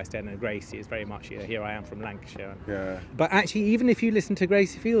terribly West End, and Gracie is very much here I am from Lancashire. Yeah. But actually, even if you listen to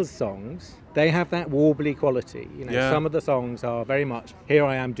Gracie Field's songs, they have that warbly quality. Some of the songs are very much here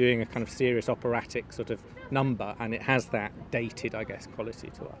I am doing a kind of serious operatic sort of number, and it has that dated, I guess, quality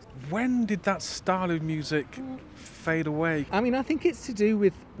to us. When did that style of music fade away? I mean, I think it's to do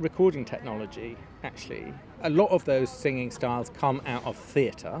with recording technology, actually. A lot of those singing styles come out of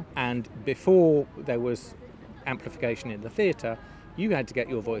theatre, and before there was amplification in the theatre, you had to get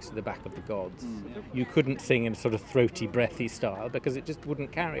your voice to the back of the gods. You couldn't sing in a sort of throaty, breathy style because it just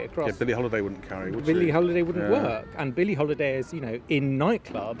wouldn't carry across. Yeah, Billie Holiday wouldn't carry, would she? Billie Holiday wouldn't work. And Billie Holiday is, in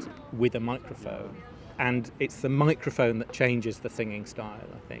nightclubs with a microphone. And it's the microphone that changes the singing style,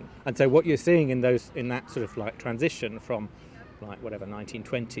 I think. And so what you're seeing in that sort of like transition from like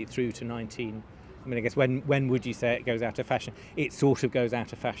 1920 through to I guess when would you say it goes out of fashion? It sort of goes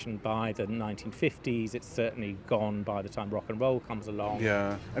out of fashion by the 1950s. It's certainly gone by the time rock and roll comes along.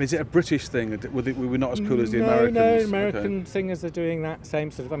 Yeah. And is it a British thing? Were we not as cool as the Americans? No, American singers are doing that same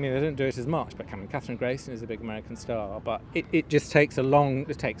sort of... I mean, they don't do it as much, but Catherine Grayson is a big American star. But it just takes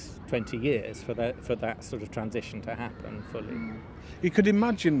it takes 20 years for that sort of transition to happen fully. You could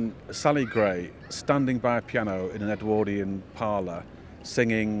imagine Sally Gray standing by a piano in an Edwardian parlour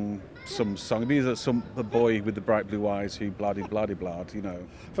singing some song. Maybe there's the boy with the bright blue eyes who bloody blad.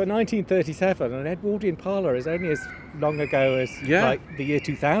 For 1937, an Edwardian parlour is only as long ago as like the year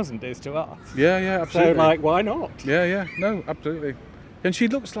 2000 is to us. Yeah, absolutely. So why not? Yeah, no, absolutely. And she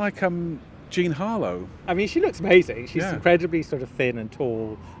looks like Jean Harlow. I mean, she looks amazing. She's Yeah. incredibly sort of thin and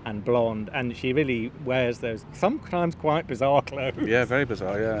tall and blonde, and she really wears those sometimes quite bizarre clothes. Yeah, very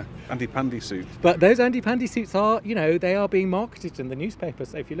bizarre, yeah. Andy Pandy suit. But those Andy Pandy suits are, they are being marketed in the newspapers.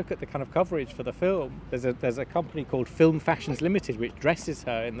 So if you look at the kind of coverage for the film, there's a company called Film Fashions Limited which dresses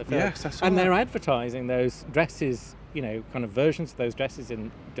her in the film. Yes, I saw and that. they're advertising those dresses, kind of versions of those dresses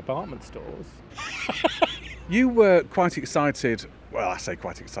in department stores. You were quite excited. Well, I say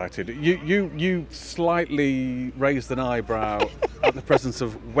quite excited. You slightly raised an eyebrow at the presence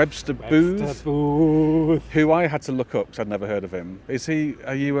of Webster Booth, who I had to look up because I'd never heard of him.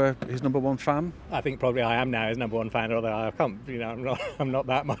 Are you his number one fan? I think probably I am now his number one fan, although I can't, I'm not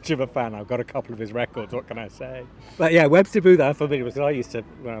that much of a fan. I've got a couple of his records, what can I say? But yeah, Webster Booth I'm familiar with, because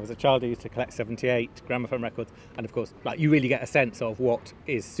when I was a child, I used to collect 78 gramophone records, and of course, you really get a sense of what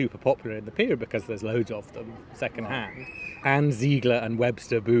is super popular in the period because there's loads of them second-hand. Anne Ziegler and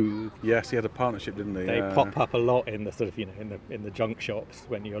Webster Booth. Yes, he had a partnership, didn't he? They pop up a lot in the sort of, in the junk shops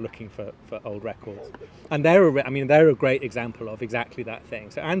when you're looking for old records. And they're a great example of exactly that thing.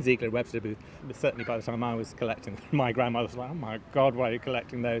 So Anne Ziegler and Webster Booth, certainly by the time I was collecting them, my grandmother was like, oh my God, why are you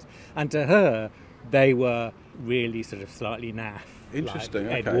collecting those? And to her, they were really sort of slightly naff. Interesting,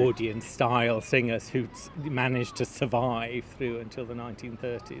 like Edwardian style singers who managed to survive through until the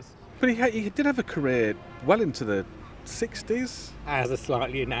 1930s. But he did have a career well into the 60s? As a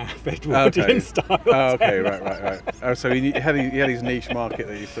slightly naff Edwardian style. Oh, okay, right. Oh, so he had his niche market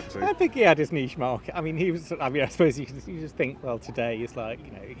that he stuck to. I think he had his niche market. I mean, I suppose you just think, well, today it's like,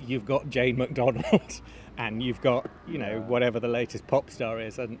 you've got Jane McDonald and you've got, whatever the latest pop star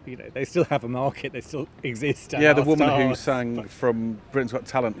is, and, they still have a market, they still exist. Yeah, the woman who sang from Britain's Got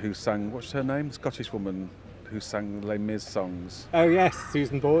Talent, who sang, what's her name? The Scottish woman who sang Les Mis songs. Oh yes,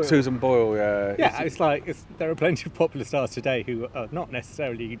 Susan Boyle. Susan Boyle, yeah. Yeah, there are plenty of popular stars today who are not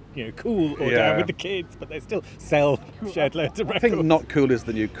necessarily cool or down with the kids, but they still sell shed loads of records. I think not cool is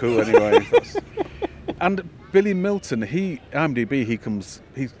the new cool anyway. And Billy Milton, IMDb,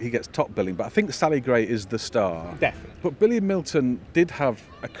 he gets top billing, but I think Sally Gray is the star. Definitely. But Billy Milton did have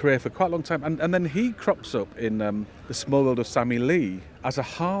a career for quite a long time, and then he crops up in The Small World of Sammy Lee as a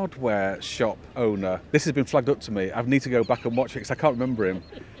hardware shop owner. This has been flagged up to me. I need to go back and watch it because I can't remember him.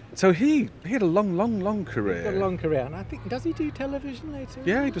 So he had a long career. He's got a long career, and I think, does he do television later?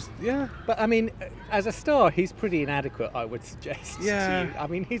 Yeah, he does, yeah. But I mean, as a star, he's pretty inadequate, I would suggest. Yeah. To you. I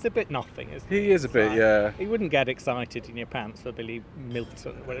mean, he's a bit nothing, isn't he? He is a bit, yeah. He wouldn't get excited in your pants for Billy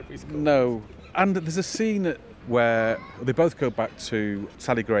Milton, or whatever he's called. No. And there's a scene where they both go back to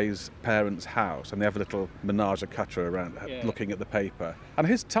Sally Gray's parents' house and they have a little menage a quatre around looking at the paper. And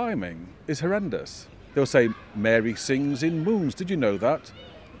his timing is horrendous. They'll say, Mary sings in Moons, did you know that?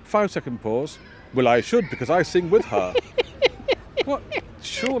 5-second pause. Well, I should, because I sing with her. What?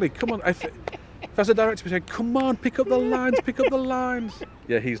 Surely, come on. If as a director, we say, come on, pick up the lines.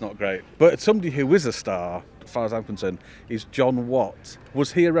 Yeah, he's not great. But somebody who is a star, as far as I'm concerned, is John Watt.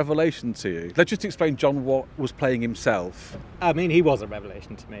 Was he a revelation to you? Let's just explain. John Watt was playing himself. I mean, he was a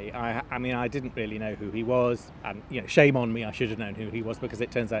revelation to me. I didn't really know who he was, and shame on me. I should have known who he was, because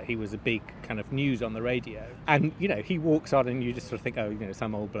it turns out he was a big kind of news on the radio. And he walks on, and you just sort of think, oh,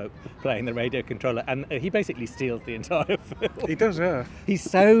 some old bloke playing the radio controller, and he basically steals the entire film. He does, yeah. He's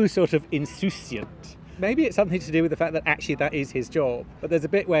so sort of insouciant. Maybe it's something to do with the fact that actually that is his job. But there's a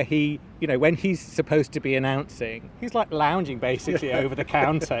bit where he, when he's supposed to be announcing, he's like lounging basically over the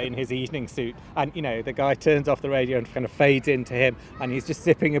counter in his evening suit. And, the guy turns off the radio and kind of fades into him, and he's just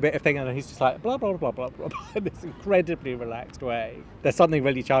sipping a bit of thing, and he's just like, blah, blah, blah, blah, blah, blah, in this incredibly relaxed way. There's something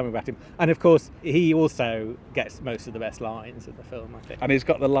really charming about him. And of course, he also gets most of the best lines in the film, I think. And he's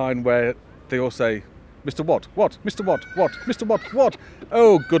got the line where they all say, Mr. Watt, what? Mr. Watt, what? Mr. Watt, what?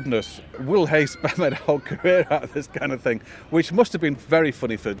 Oh, goodness. Will Hayes made a whole career out of this kind of thing, which must have been very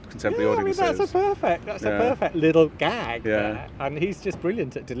funny for contemporary audiences. I mean, that's a perfect little gag there. And he's just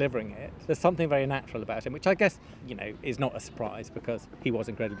brilliant at delivering it. There's something very natural about him, which I guess, is not a surprise, because he was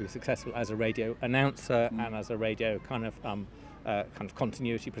incredibly successful as a radio announcer and as a radio kind of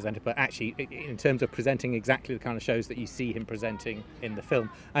continuity presenter, but actually in terms of presenting exactly the kind of shows that you see him presenting in the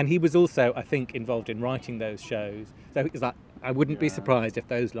film. And he was also, I think, involved in writing those shows. So it's like, I wouldn't be surprised if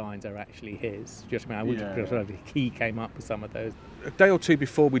those lines are actually his. Do you know what I mean? I wouldn't he came up with some of those. A day or two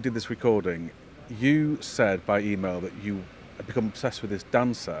before we did this recording, you said by email that you had become obsessed with this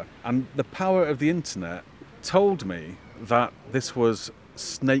dancer, and the power of the internet told me that this was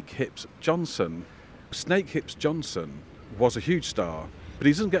Snake Hips Johnson. Snake Hips Johnson was a huge star, but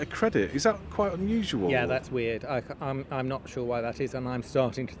he doesn't get a credit. Is that quite unusual? Yeah, that's weird. I'm not sure why that is, and I'm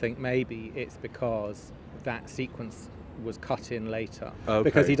starting to think maybe it's because that sequence was cut in later. Okay.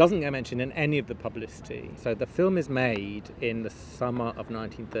 Because he doesn't get mentioned in any of the publicity. So the film is made in the summer of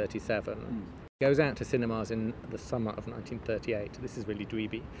 1937. Goes out to cinemas in the summer of 1938. This is really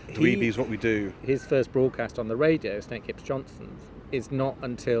dweeby. Dweeby is what we do. His first broadcast on the radio, Snake Hips Johnson's, is not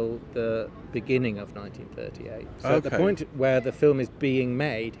until the beginning of 1938. So at the point where the film is being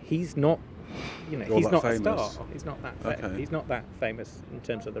made, he's not, he's not a star. He's not that. He's not that famous in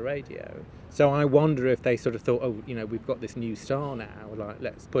terms of the radio. So I wonder if they sort of thought, we've got this new star now. Like,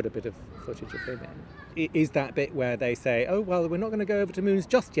 let's put a bit of footage of him in. It is that bit where they say, oh well, we're not going to go over to Moons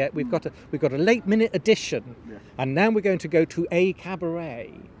just yet. We've got a late minute addition, and now we're going to go to a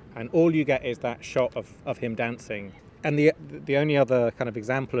cabaret, and all you get is that shot of him dancing. And the only other kind of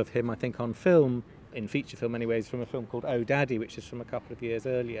example of him, I think, on film, in feature film anyway, is from a film called Oh Daddy, which is from a couple of years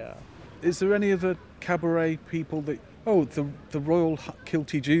earlier. Is there any other cabaret people that... Oh, the Royal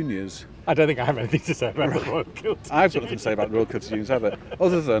Kilty Juniors. I don't think I have anything to say about the Royal Kilty I've got nothing to say about the Royal Kilty Juniors either,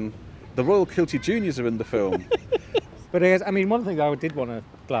 other than the Royal Kilty Juniors are in the film. But one of the things I did want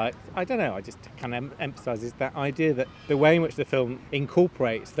to, I just kind of emphasise is that idea that the way in which the film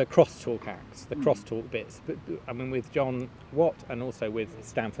incorporates the crosstalk acts, the crosstalk bits, but with John Watt and also with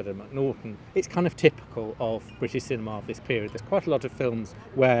Stanford and McNaughton, it's kind of typical of British cinema of this period. There's quite a lot of films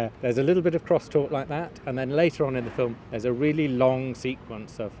where there's a little bit of crosstalk like that, and then later on in the film there's a really long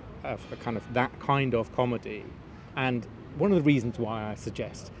sequence of that kind of comedy. And one of the reasons why I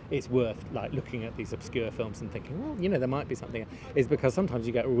suggest it's worth looking at these obscure films and thinking, well, there might be something, is because sometimes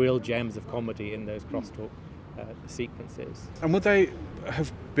you get real gems of comedy in those crosstalk sequences. And would they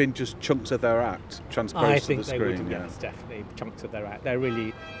have been just chunks of their act transposed to the screen? I think they would, yes, definitely chunks of their act. They're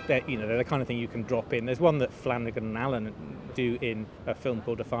the kind of thing you can drop in. There's one that Flanagan and Allen do in a film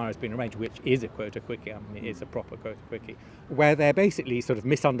called A Fire Has Been Arranged, which is a quota quickie. it is a proper quota quickie, where they're basically sort of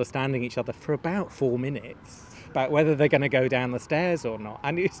misunderstanding each other for about 4 minutes about whether they're going to go down the stairs or not,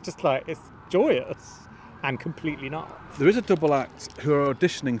 and it's just it's joyous and completely not. There is a double act who are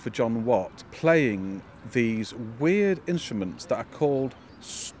auditioning for John Watt, playing these weird instruments that are called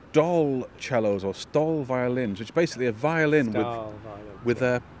stall cellos or stall violins, which is basically a violin with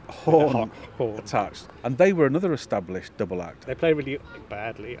a horn attached. And they were another established double act. They play really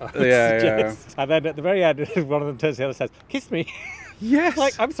badly, I would suggest. And then at the very end, one of them turns to the other and says, "Kiss me."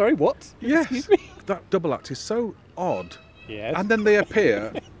 Yes. I'm sorry, what? Yes. Excuse me? That double act is so odd. Yes. And then they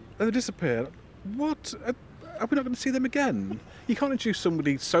appear, and they disappear. What? Are we not going to see them again? You can't introduce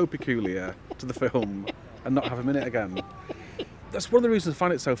somebody so peculiar to the film and not have them in it again. That's one of the reasons I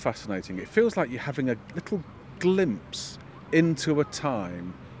find it so fascinating. It feels like you're having a little glimpse into a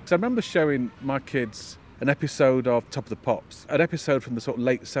time. Because I remember showing my kids an episode of Top of the Pops, an episode from the sort of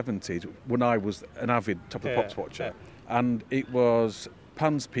late 70s when I was an avid Top of the Pops watcher. And it was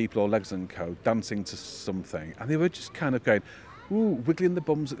Pan's People or Legs and Co. dancing to something. And they were just kind of going, ooh, wiggling the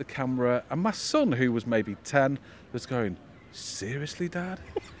bums at the camera. And my son, who was maybe 10, was going, seriously, Dad?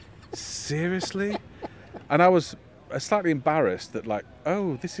 Seriously? And I was slightly embarrassed that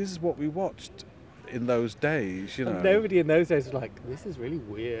this is what we watched in those days, And nobody in those days was like, this is really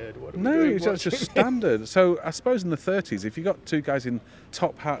weird. What are we no, doing it's just standard. So I suppose in the 30s, if you got two guys in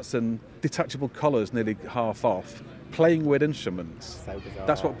top hats and detachable collars nearly half off, playing weird instruments, so bizarre.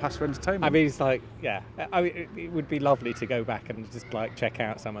 That's what passed for entertainment. It would be lovely to go back and just check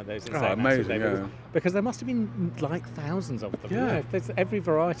out some of those insane amazing, because there must have been thousands of them. Yeah. There's every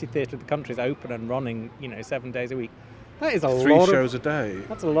variety theatre in the country is open and running 7 days a week. That is a 3 lot shows a day.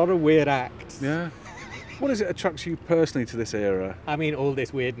 That's a lot of weird acts. Yeah. What is it attracts you personally to this era? All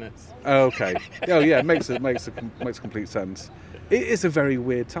this weirdness. Oh, okay. Oh yeah, it makes complete sense. It is a very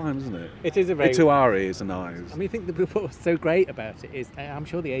weird time, isn't it? It is a very... To our ears and eyes. I think what's so great about it is, I'm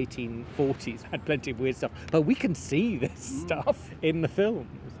sure the 1840s had plenty of weird stuff, but we can see this stuff in the films.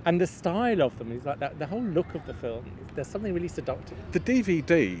 And the style of them is like that, the whole look of the film, there's something really seductive. The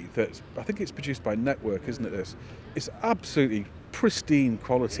DVD, I think it's produced by Network, isn't it, this? It's absolutely pristine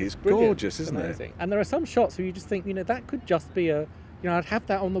quality. It's gorgeous, isn't it? And there are some shots where you just think, that could just be I'd have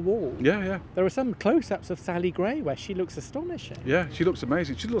that on the wall. Yeah, yeah. There are some close-ups of Sally Gray where she looks astonishing. Yeah, she looks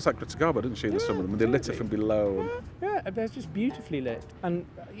amazing. She looks like Greta Garbo, doesn't she, in some of them? With the lit from below. Yeah, they're just beautifully lit. And,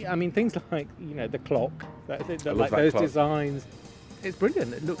 things like, the clock, those clock. designs. It's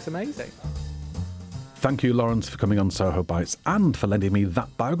brilliant. It looks amazing. Thank you, Lawrence, for coming on Soho Bites and for lending me that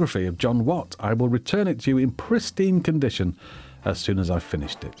biography of John Watt. I will return it to you in pristine condition as soon as I've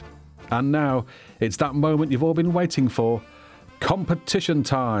finished it. And now, it's that moment you've all been waiting for. Competition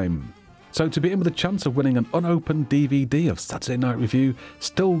time. So to be in with a chance of winning an unopened DVD of Saturday Night Review,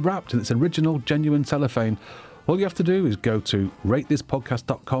 still wrapped in its original genuine cellophane, all you have to do is go to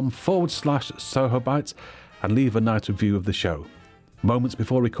ratethispodcast.com/Soho Bites and leave a nice review of the show. Moments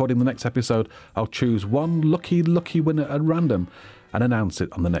before recording the next episode, I'll choose one lucky winner at random and announce it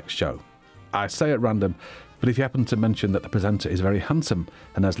on the next show. I say at random, but if you happen to mention that the presenter is very handsome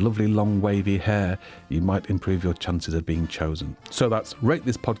and has lovely long wavy hair, you might improve your chances of being chosen. So that's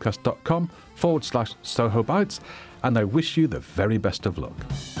ratethispodcast.com/Soho Bites, and I wish you the very best of luck.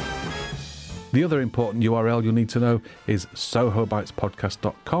 The other important URL you'll need to know is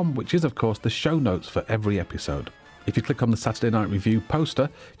sohobitespodcast.com, which is of course the show notes for every episode. If you click on the Saturday Night Review poster,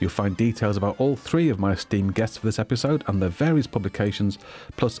 you'll find details about all three of my esteemed guests for this episode and their various publications,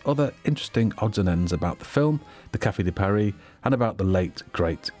 plus other interesting odds and ends about the film, the Café de Paris, and about the late,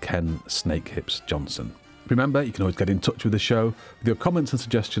 great Ken Snakehips Johnson. Remember, you can always get in touch with the show with your comments and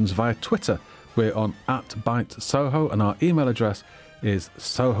suggestions via Twitter. We're on @ByteSoho, and our email address is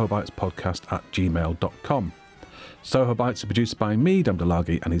sohobitespodcast@gmail.com. Soho Bites is produced by me, Dam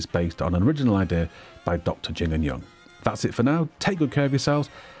Delagi, and is based on an original idea by Dr. Jing and Young. That's it for now. Take good care of yourselves,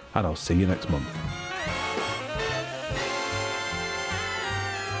 and I'll see you next month.